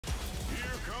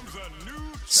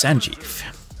Sanjeev.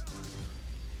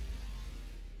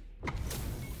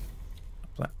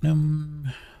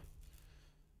 Platinum.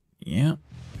 Yeah.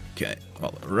 Okay.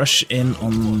 Well, rush in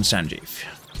on Sanjeev.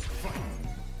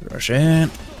 Rush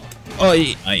in.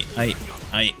 Oi! I.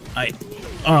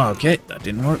 Oh, okay, that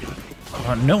didn't work.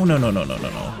 Oh, no.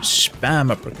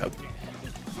 Spam uppercut.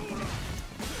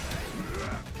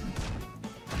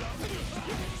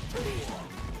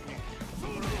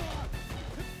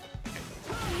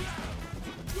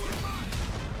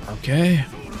 Okay.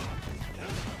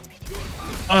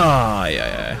 Ah,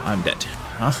 yeah, I'm dead.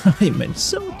 I'm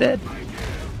so dead.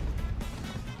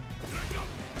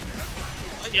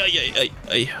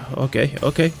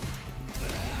 Okay.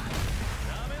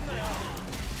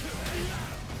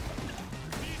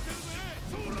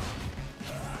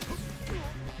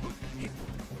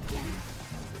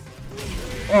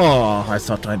 Oh, I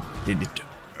thought I did it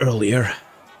earlier.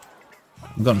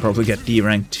 I'm gonna probably get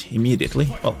deranked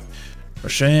immediately. Oh,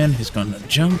 Roshan, he's gonna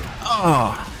jump.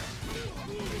 Ah!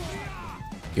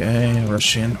 Okay,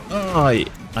 Roshan. I.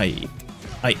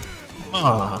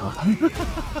 Ah!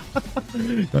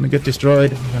 Gonna get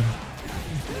destroyed.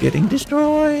 Getting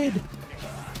destroyed.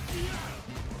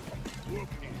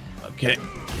 Okay.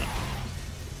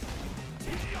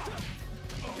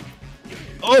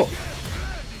 Oh!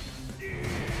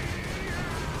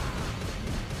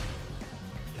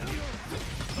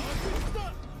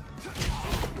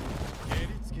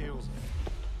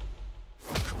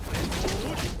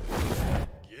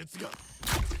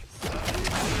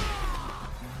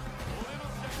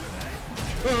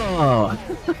 Oh.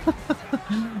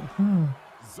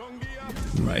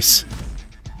 Nice.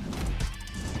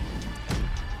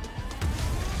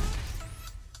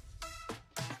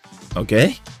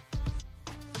 Okay.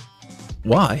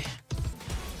 Why?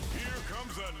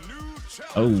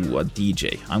 Oh, a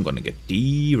DJ. I'm gonna get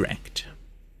deranked.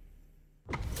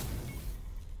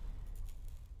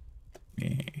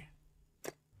 Okay.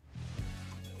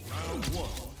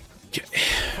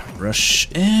 Rush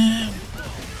in.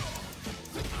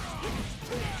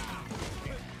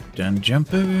 Then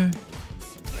jumper.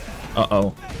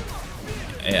 Uh-oh.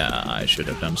 Yeah, I should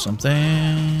have done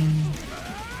something.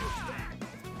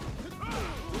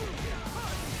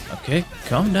 Okay,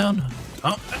 calm down.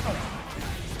 Calm down.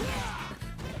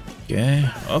 Okay,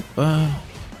 up.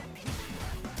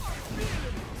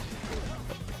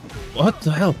 What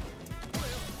the hell?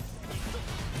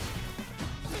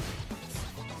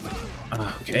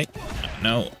 Okay,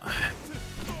 no.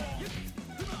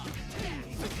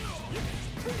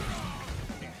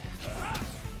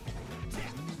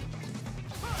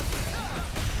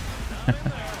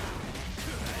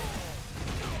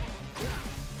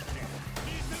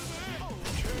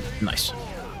 Nice.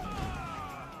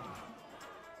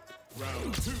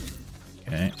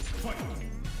 Okay.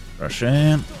 Rush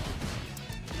in.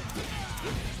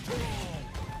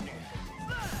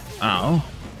 Ow.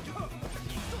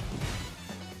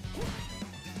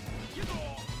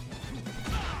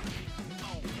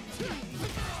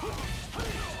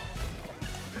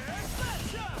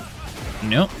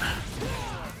 Nope.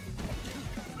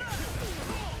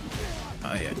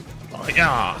 Oh yeah. Oh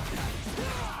yeah.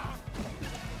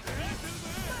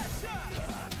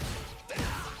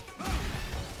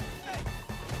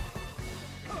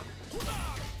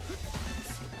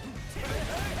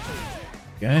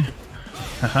 Okay.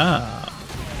 Haha.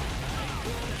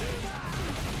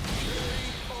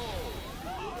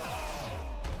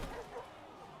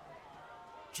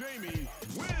 Jamie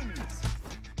wins.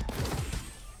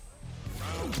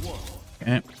 Round 1.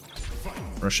 Okay.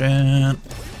 Rush in.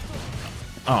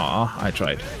 Aw, I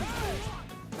tried.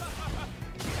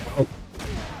 Oh.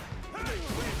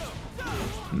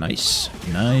 Nice.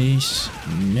 Nice.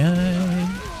 No.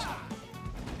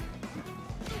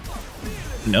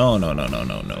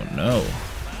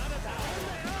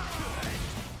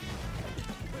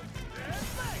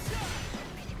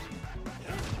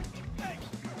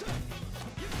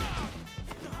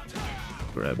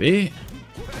 Grabby.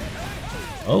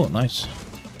 Oh, nice.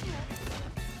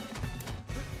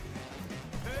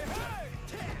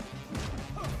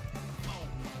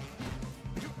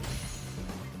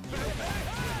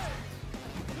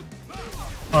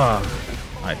 Ah,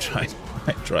 I tried.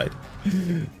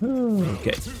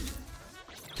 Okay.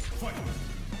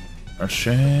 Rush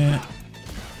it.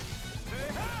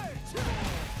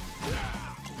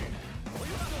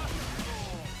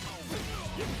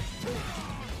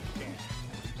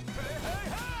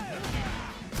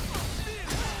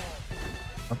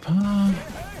 Upon.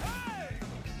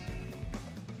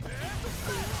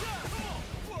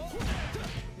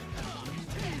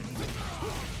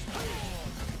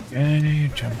 Okay,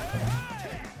 jump on.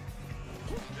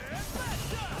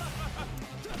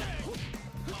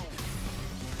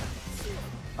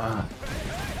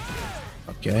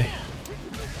 Okay.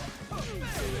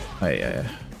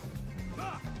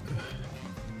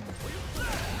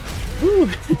 Woo.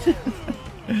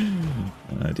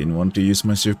 I didn't want to use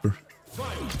my super.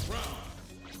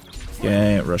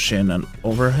 Okay, rush in and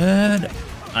overhead.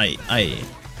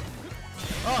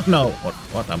 Oh no!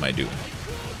 What am I doing?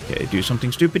 Okay, do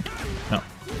something stupid? No.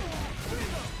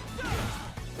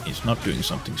 He's not doing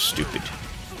something stupid.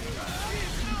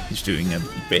 He's doing a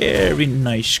very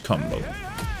nice combo.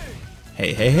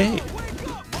 Hey, hey, hey!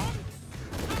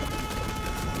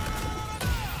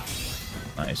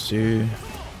 Nice, too.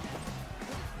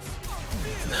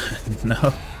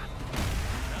 No.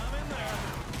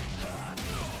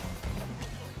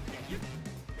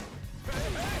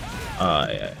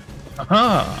 Yeah.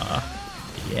 Aha!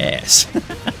 Yes.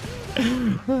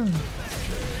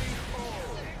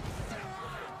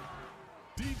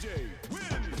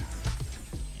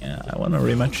 Yeah, I want a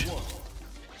rematch.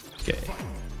 Okay.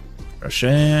 Rush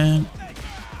in.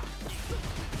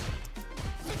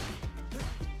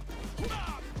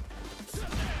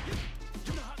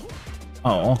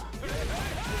 Oh.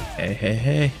 Hey, hey,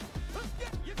 hey.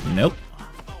 Nope.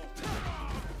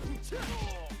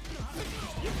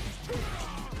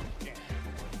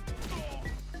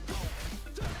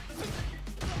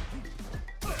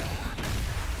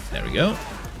 There we go.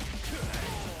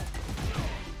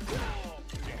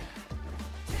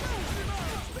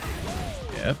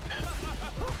 Yep.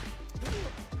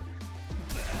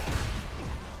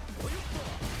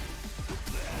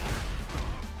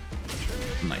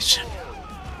 Nice.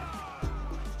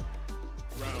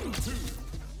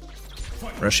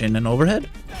 Rush in and overhead.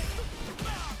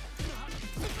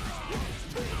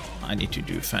 I need to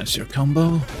do a fancier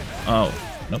combo. Oh,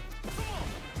 nope.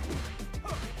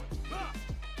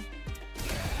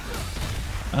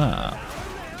 Ah.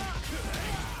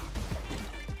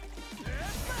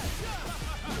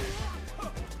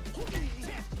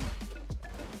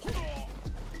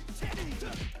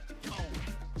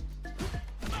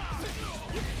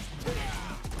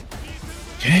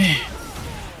 Okay.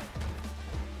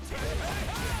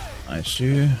 I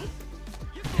see.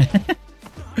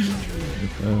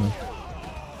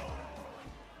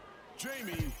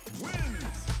 Jamie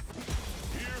wins.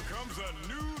 Here comes a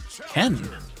new Ken.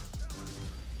 challenger.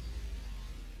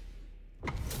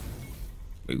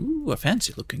 Ooh, a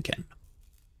fancy looking Ken.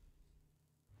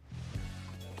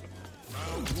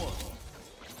 Round one.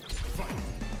 Fight.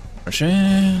 Rush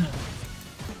in.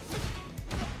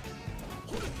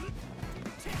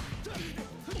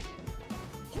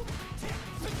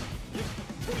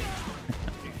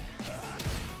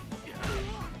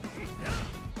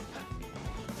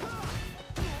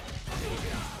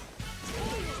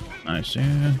 I see.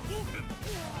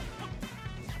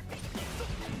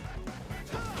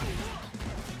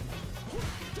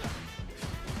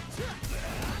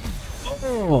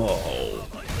 Oh,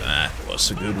 that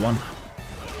was a good one.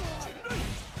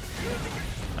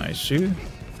 I see.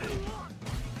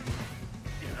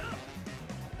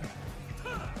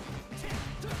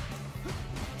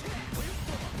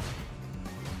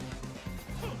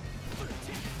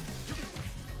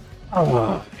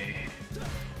 Oh.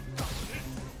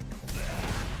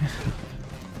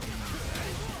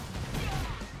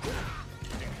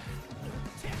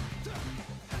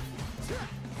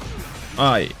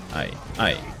 Aye.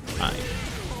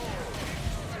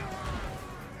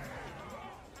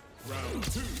 Round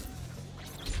two.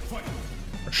 Fight.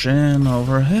 Shin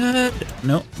overhead.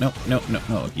 No.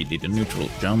 He did a neutral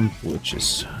jump, which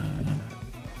is.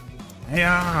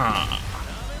 Yeah.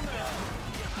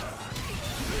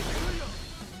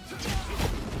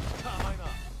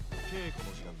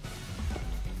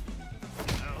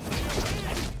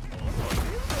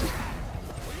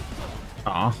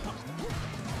 Ah.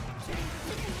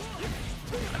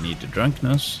 I need the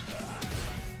drunkenness.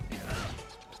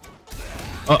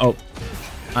 Uh-oh.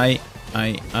 I.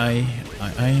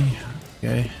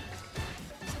 Okay.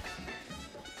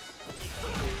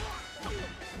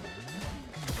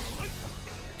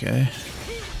 Okay.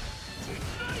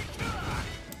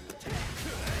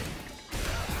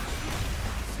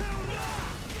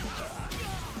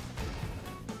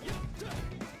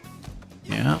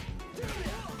 Yeah.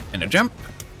 And a jump.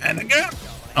 And a jump.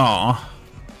 Aw.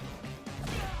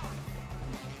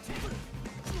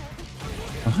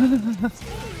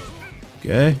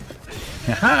 Okay.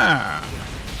 Haha.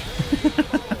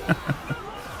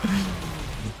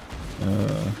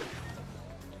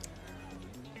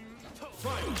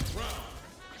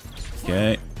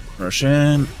 Okay. Rush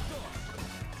in.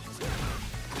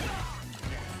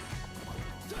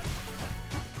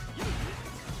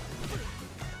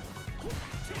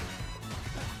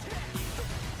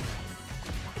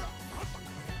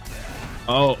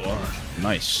 Oh,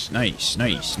 nice, nice,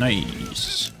 nice,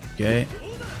 nice. Okay.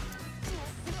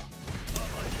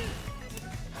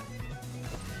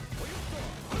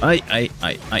 I.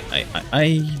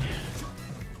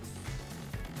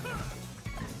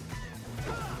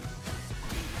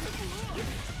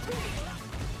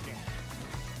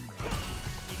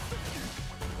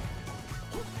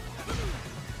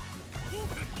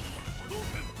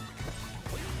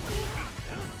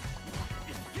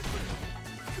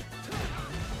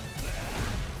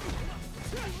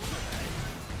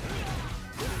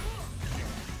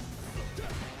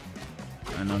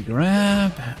 And I'll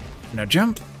grab, and a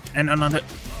jump, and another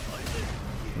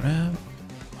grab.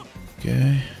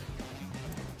 Okay.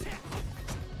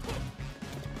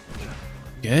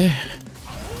 Okay.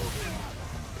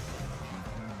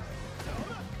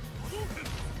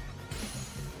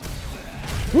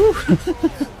 Woo!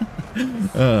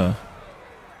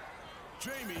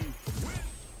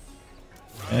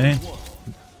 Okay.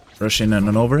 Rush in and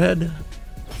an overhead.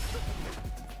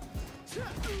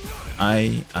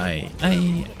 I.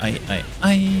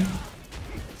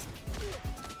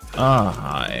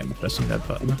 Ah, I'm pressing that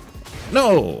button.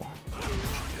 No!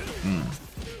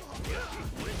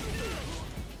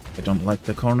 I don't like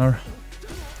the corner.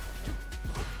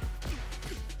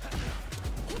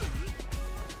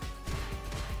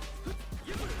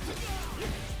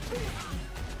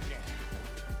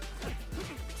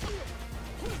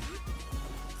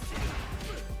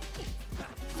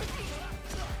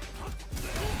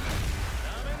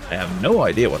 I have no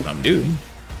idea what I'm doing.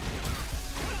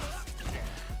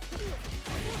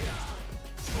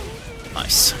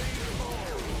 Nice.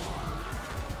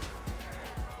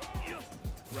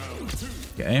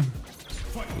 Okay.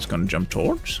 He's gonna jump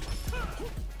towards.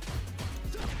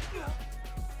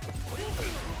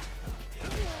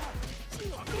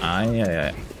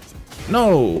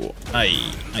 No! Ow!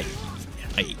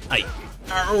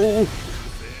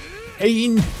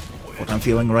 Pain! What I'm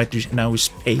feeling right now is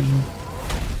pain.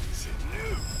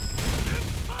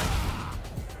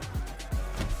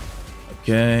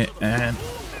 Okay, and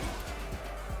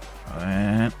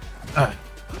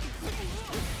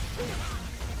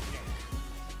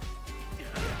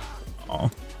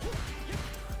oh.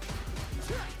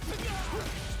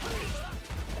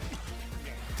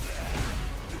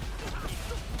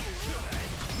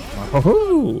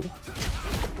 Oh.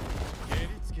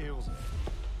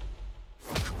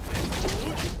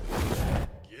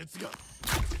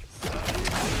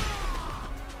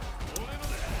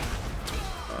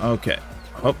 Okay.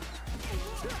 Oh.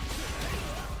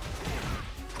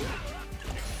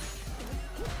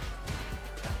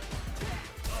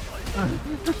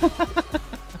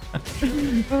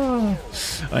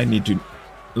 I need to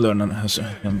learn a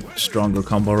stronger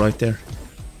combo right there.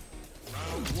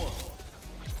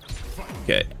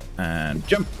 Okay, and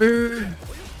jumper.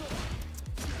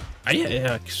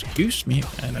 Yeah, excuse me,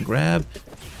 and a grab.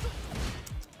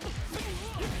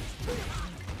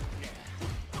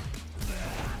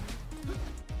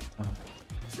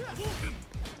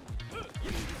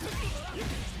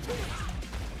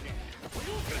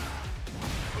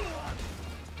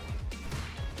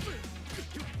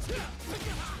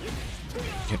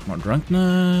 Get more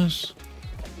drunkenness.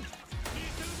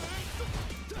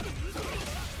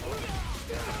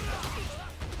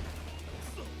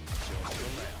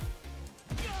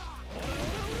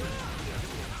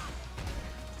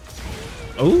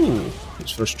 Oh,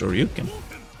 his first Shoryuken.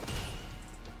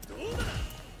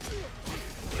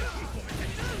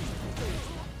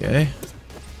 Okay.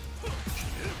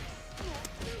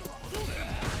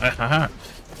 Haha.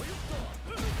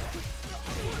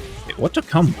 What a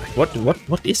comeback.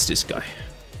 What is this guy?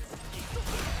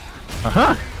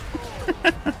 Aha!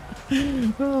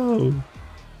 Oh.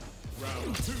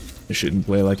 I shouldn't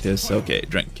play like this. Okay,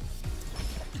 drink.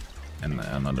 And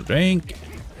another drink.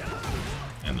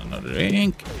 And another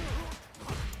drink.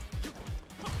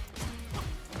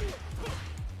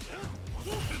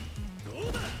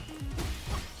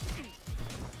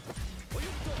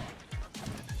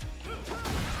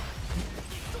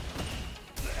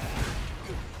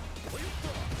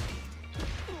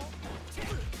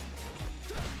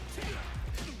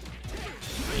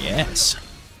 Yes.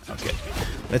 Okay.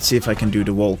 Let's see if I can do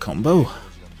the wall combo.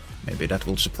 Maybe that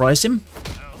will surprise him.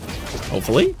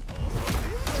 Hopefully.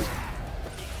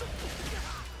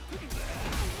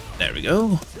 There we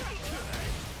go.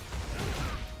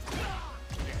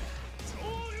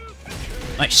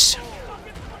 Nice.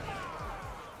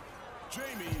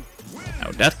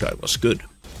 Now that guy was good.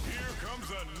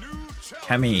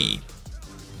 Cammy.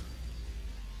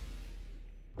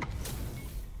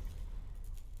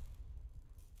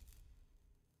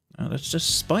 Oh, that's the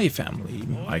Spy Family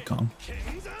icon.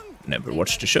 Never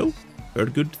watched the show,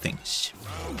 heard good things.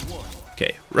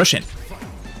 Okay, rush in.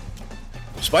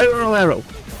 Spiral arrow.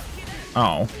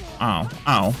 Ow, ow,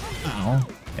 ow, ow.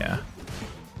 Yeah.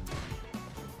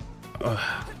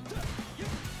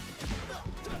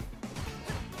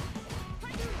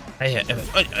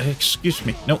 Excuse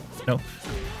me. No, no.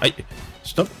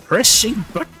 Stop pressing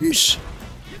buttons.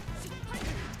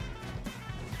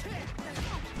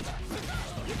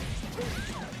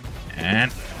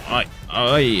 And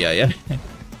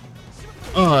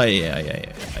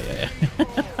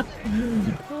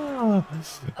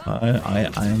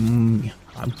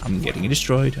I'm getting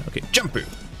destroyed. Okay, jumper.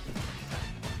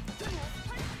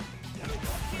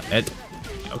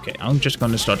 Okay, I'm just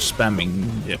gonna start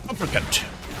spamming the uppercut.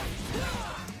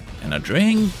 And a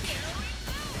drink.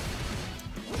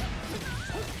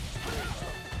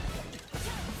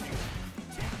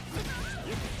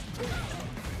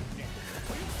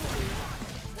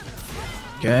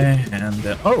 Okay, and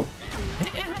oh,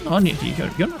 hang on,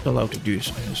 you're not allowed to do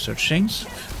such things.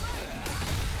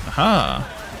 Aha.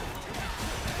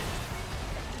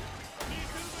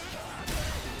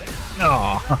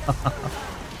 Oh.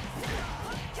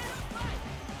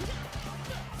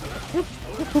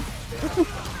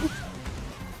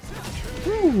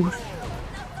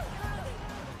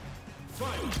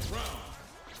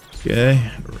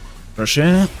 Okay, rush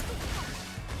in.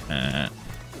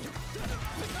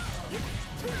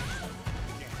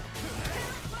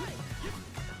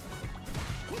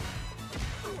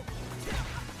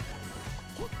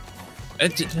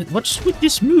 What's with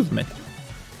this movement?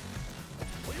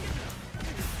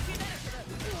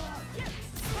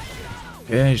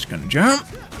 Okay, he's gonna jump.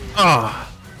 Ah,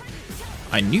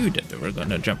 I knew that they were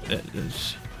gonna jump.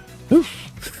 Oof.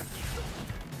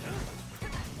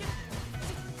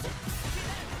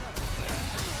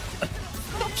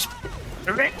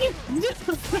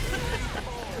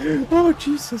 Oh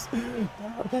Jesus!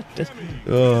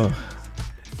 Oh,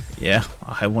 yeah,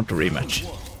 I want a rematch.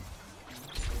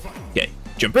 Okay,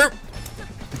 jumper.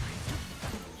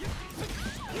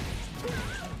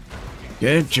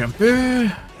 Okay,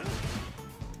 jumper.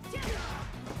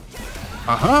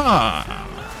 Aha!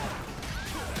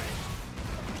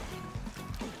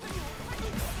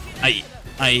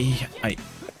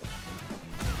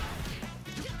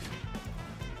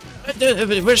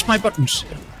 Where's my buttons?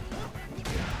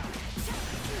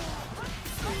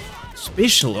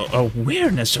 Spatial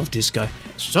awareness of this guy.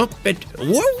 Stop it!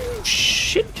 Whoa!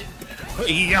 Shit!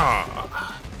 Yeah.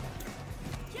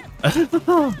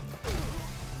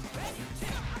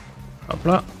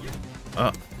 Hopla.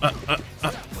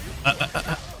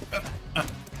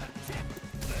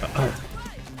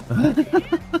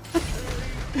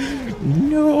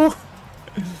 No.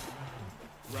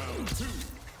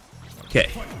 Okay.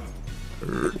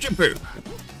 Jumper.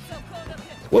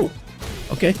 Whoa.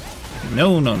 Okay.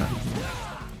 No, no, no.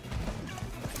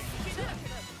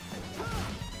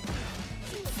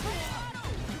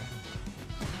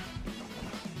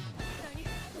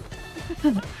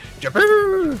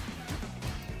 Jumper.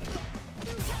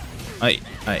 Aye.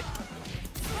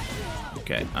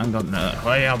 Okay, I'm gonna.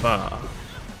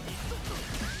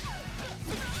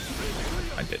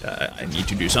 I need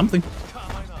to do something.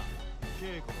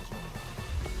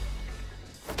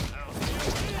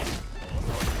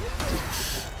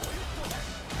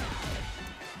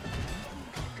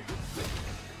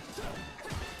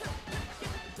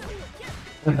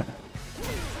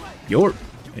 Your.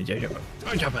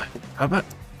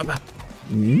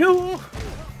 No.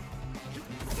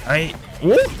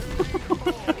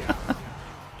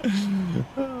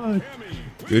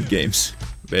 Good games.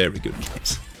 Very good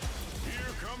games.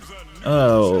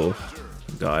 Oh,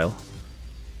 Guile.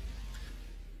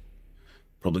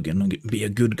 Probably gonna be a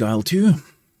good Guile too.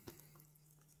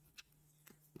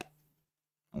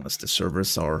 Unless the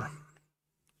servers are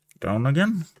down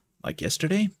again, like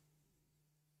yesterday.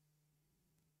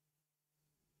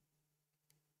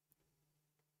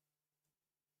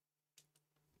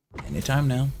 Anytime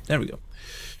now. There we go.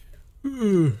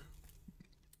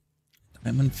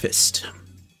 Diamond Fist.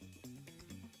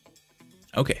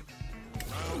 Okay.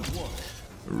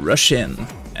 Rush in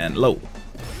and low.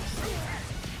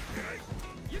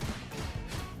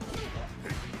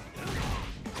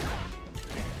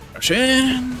 Rush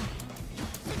in.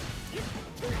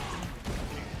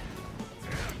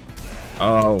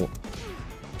 Oh.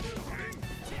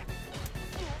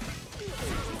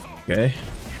 Okay.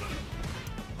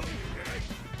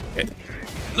 Okay.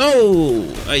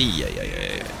 No!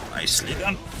 Ay. Nicely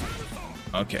done.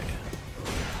 Okay.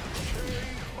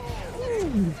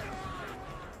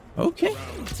 Okay.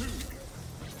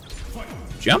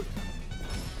 Jump.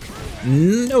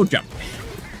 No jump.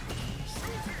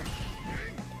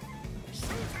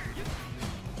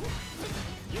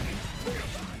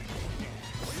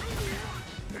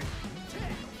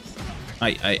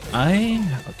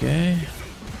 Okay.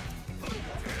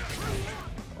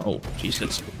 Oh, jeez,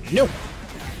 let's... No!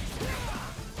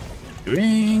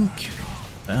 Drink.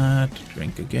 That.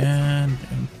 Drink again.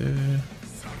 Drink.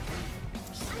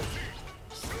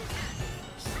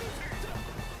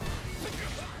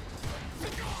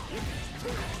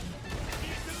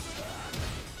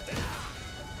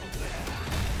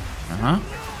 Uh-huh.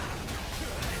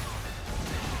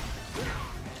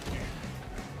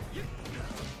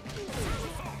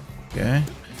 Okay.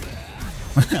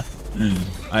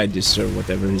 I deserve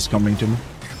whatever is coming to me.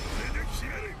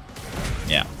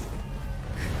 Yeah.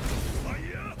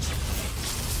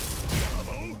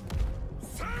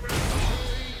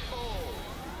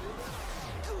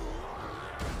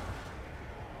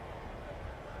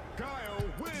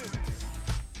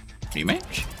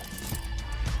 Rematch?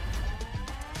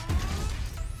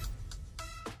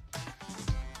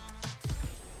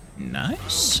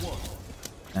 Nice.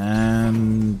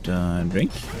 And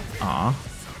drink. Ah.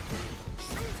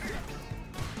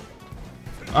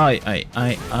 I.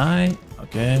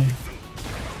 Okay.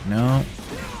 No.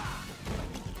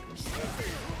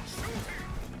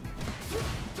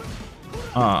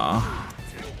 Ah.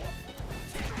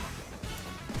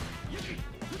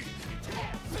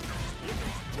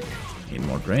 Need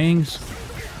more drinks.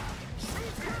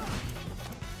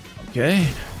 Okay.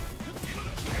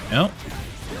 No.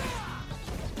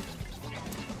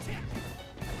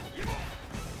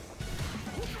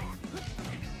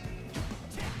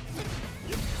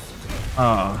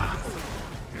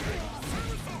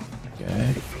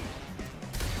 Okay.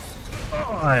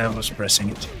 Oh, I was pressing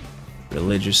it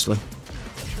religiously.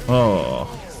 Oh.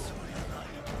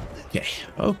 Okay.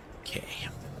 Okay.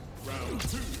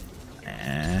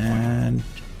 And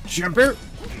jumper.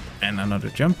 And another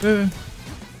jumper.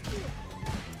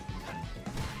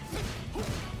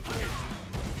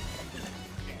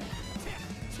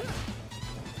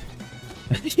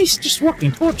 He's just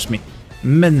walking towards me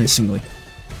menacingly.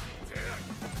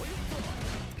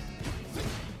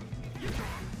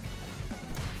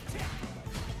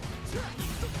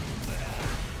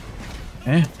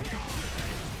 Okay.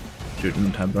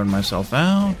 Shouldn't have burned myself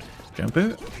out.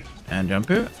 Jumper. And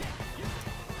jumper.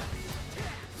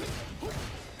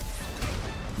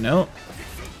 No.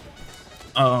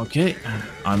 Okay.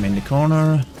 I'm in the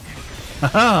corner.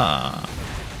 Haha!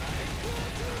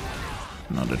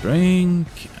 Another drink.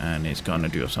 And he's gonna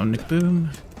do a sonic boom.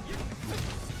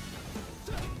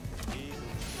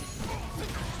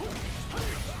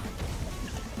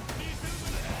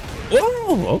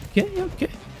 Oh, okay, okay.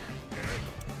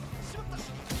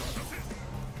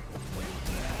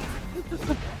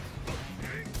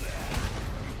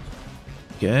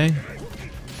 Okay.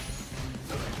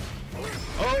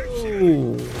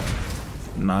 Oh!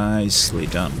 Nicely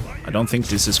done. I don't think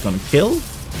this is gonna kill,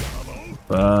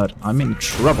 but I'm in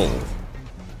trouble.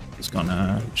 He's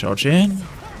gonna charge in.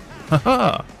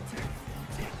 Haha!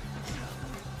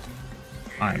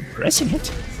 I'm pressing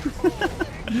it.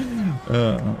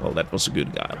 Well, that was a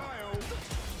good guy.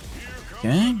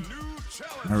 Okay.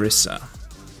 Marissa.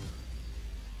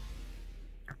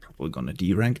 Probably gonna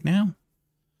D-rank now.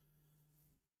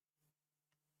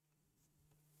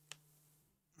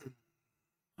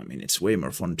 I mean, it's way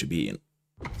more fun to be in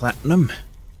Platinum.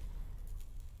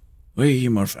 Way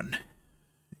more fun.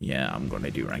 Yeah, I'm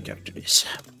gonna do rank after this.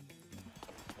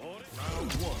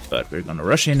 But we're gonna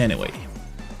rush in anyway.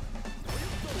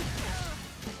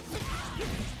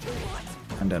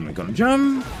 And then we're gonna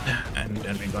jump. And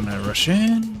then we're gonna rush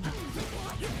in.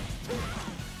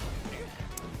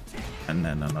 And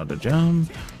then another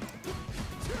jump.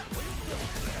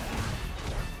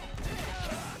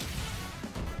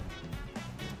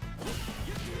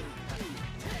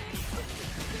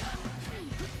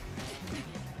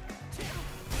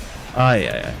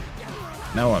 Yeah.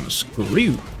 Now I'm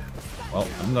screwed. Well,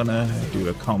 I'm gonna do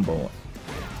a combo.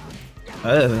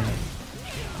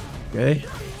 Okay.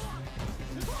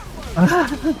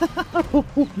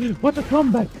 What a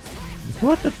comeback!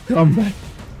 What a comeback!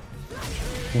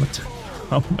 What a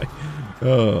comeback!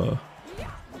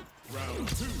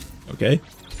 Okay.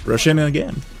 Rush in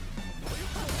again.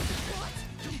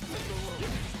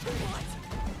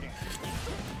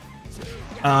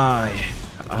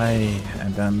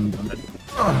 And then...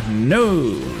 Oh,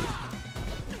 no!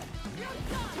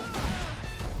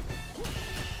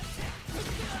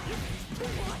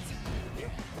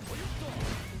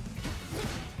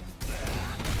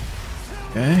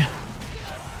 Okay.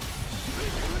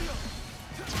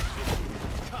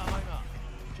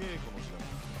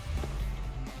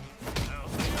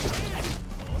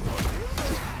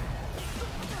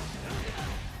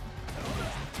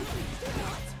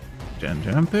 Then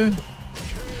jumper.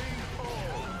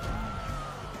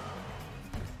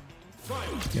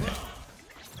 Okay.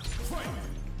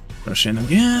 Rush in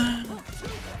again.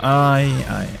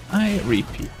 I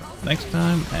repeat. Next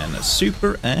time, and a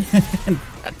super, and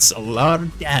that's a lot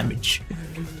of damage.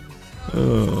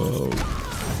 Oh.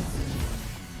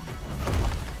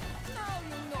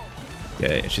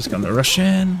 Okay, she's gonna rush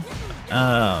in.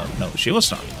 No, she was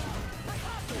not.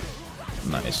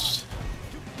 Nice.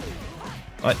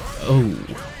 What? Oh.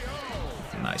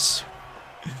 Nice.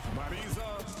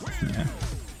 Yeah.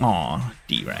 Aw,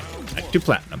 Deranked. Back to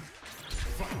platinum.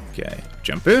 Okay,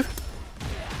 jumper.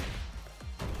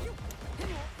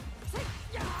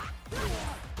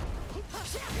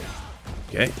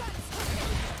 Okay.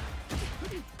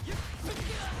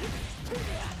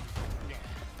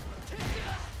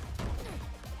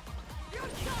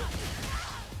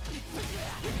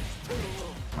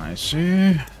 I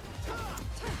see.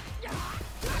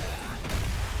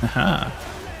 Haha.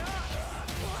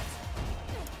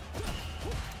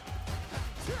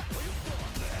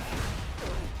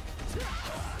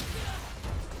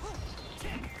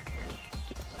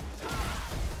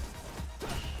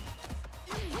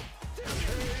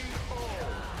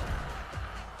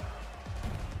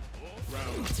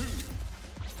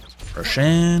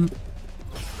 Percent.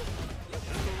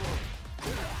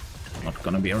 Not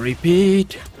gonna be a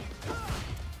repeat.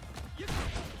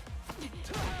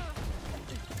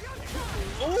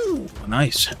 Oh,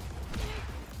 nice.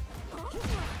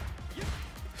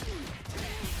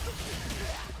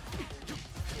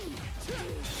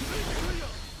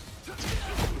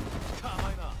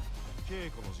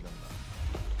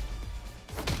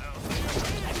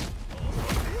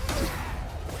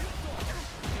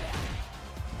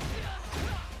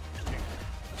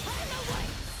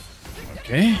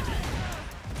 Okay.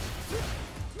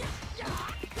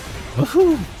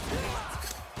 Woohoo!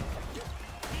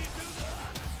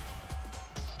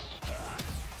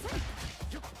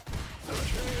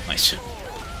 Nice.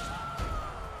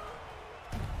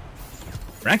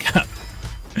 Rank up.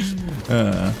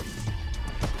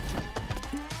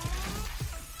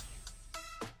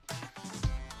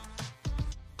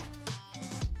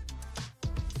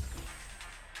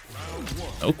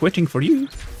 No quitting for you.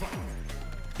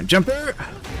 And jumper.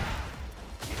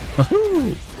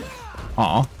 Woohoo!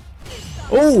 Aw.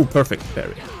 Oh, perfect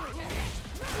parry.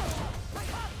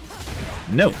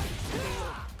 No.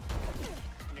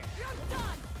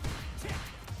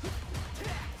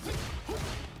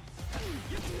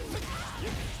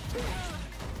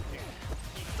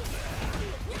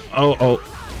 Oh.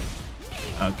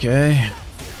 Okay.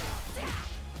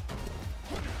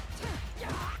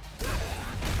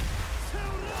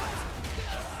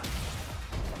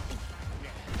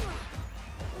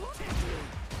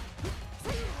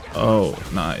 Oh,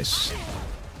 nice.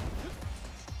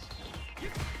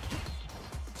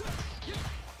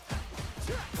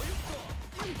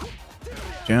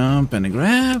 Jump and a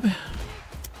grab.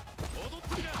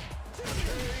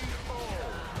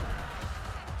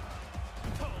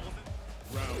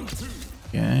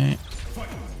 Okay.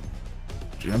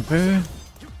 Jumper.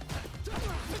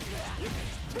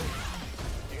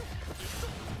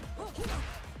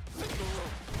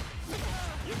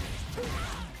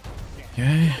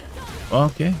 Okay.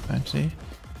 Okay, fancy.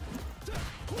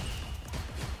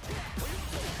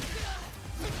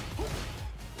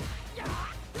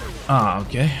 Ah,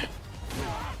 okay.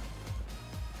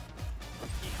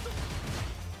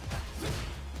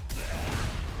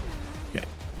 Okay.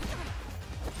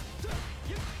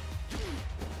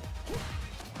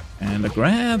 And a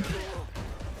grab.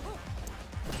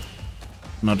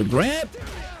 Another grab.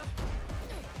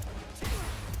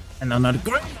 And another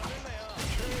grab.